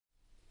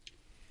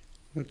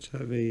Let's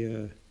have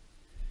a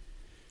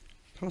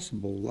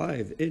possible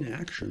live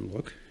in-action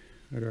look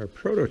at our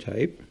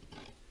prototype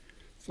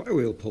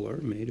flywheel puller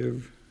made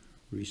of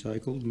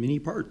recycled mini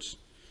parts.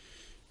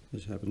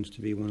 This happens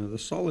to be one of the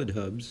solid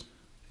hubs.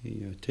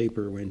 The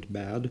taper went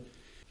bad.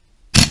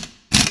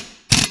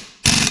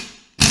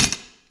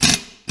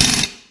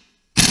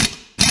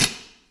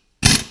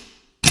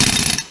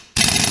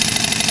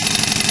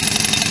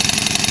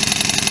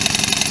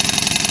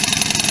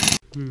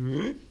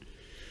 Alright,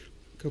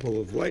 a couple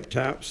of light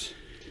taps.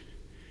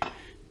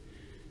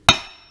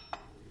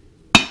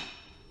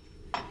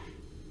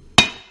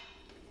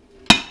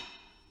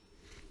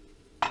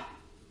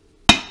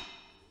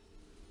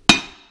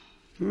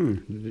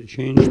 Did it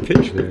change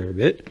pitch there a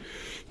bit?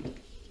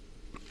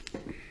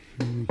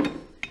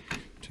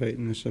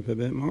 Tighten this up a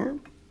bit more.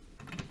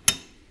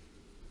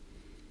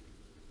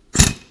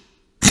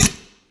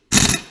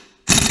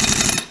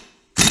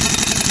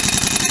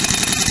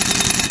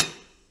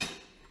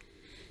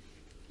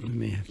 I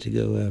may have to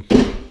go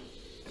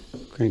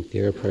crank the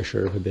air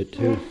pressure up a bit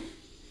too.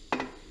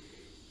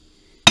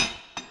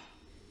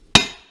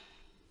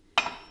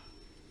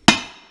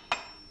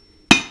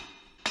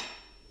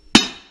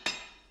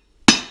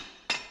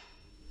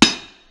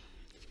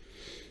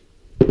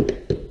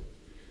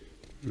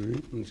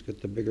 Alright, let's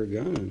get the bigger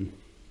gun and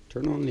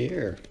turn on the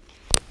air.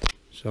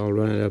 So I'll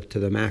run it up to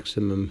the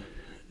maximum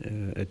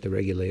at the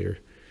regulator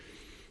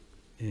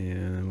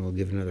and we'll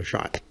give it another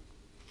shot.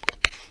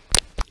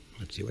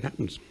 Let's see what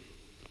happens.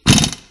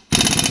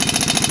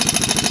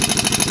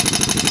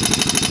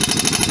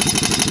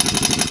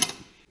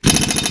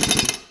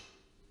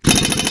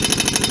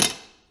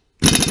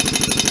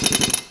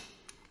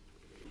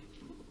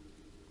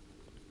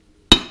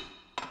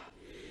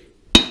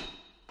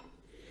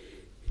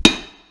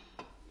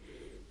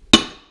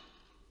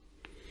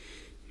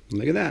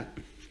 Look at that.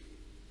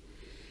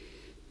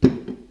 A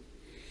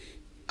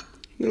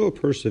little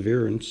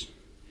perseverance.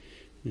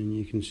 And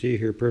you can see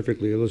here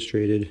perfectly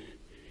illustrated,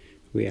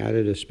 we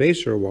added a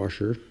spacer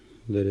washer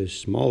that is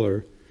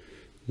smaller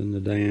than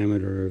the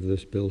diameter of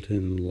this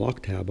built-in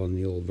lock tab on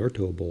the old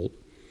Verto bolt.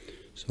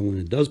 So when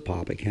it does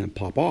pop, it can't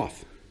pop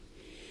off.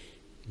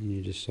 And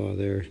you just saw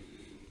there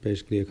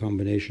basically a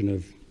combination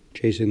of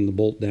chasing the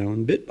bolt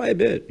down bit by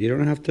bit. You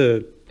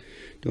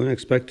don't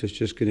expect it's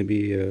just going to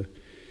be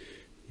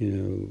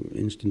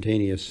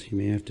instantaneous. You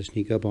may have to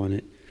sneak up on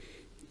it.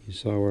 You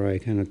saw where I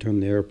kind of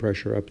turned the air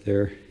pressure up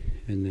there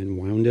and then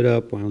wound it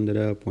up, wound it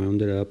up,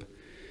 wound it up.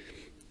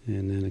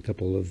 And then a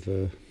couple of,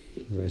 as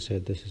I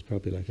said, this is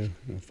probably like a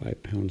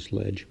 5-pound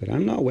sledge, but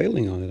I'm not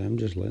wailing on it. I'm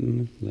just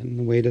letting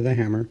the weight of the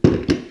hammer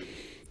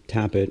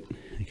tap it.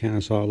 I kind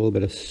of saw a little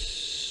bit of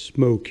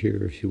smoke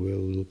here, if you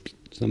will.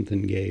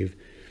 Something gave,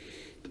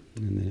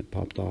 and then it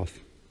popped off.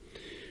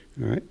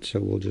 All right, so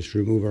we'll just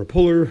remove our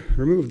puller,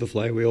 remove the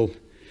flywheel,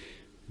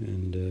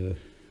 and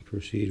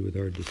proceed with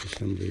our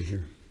disassembly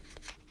here.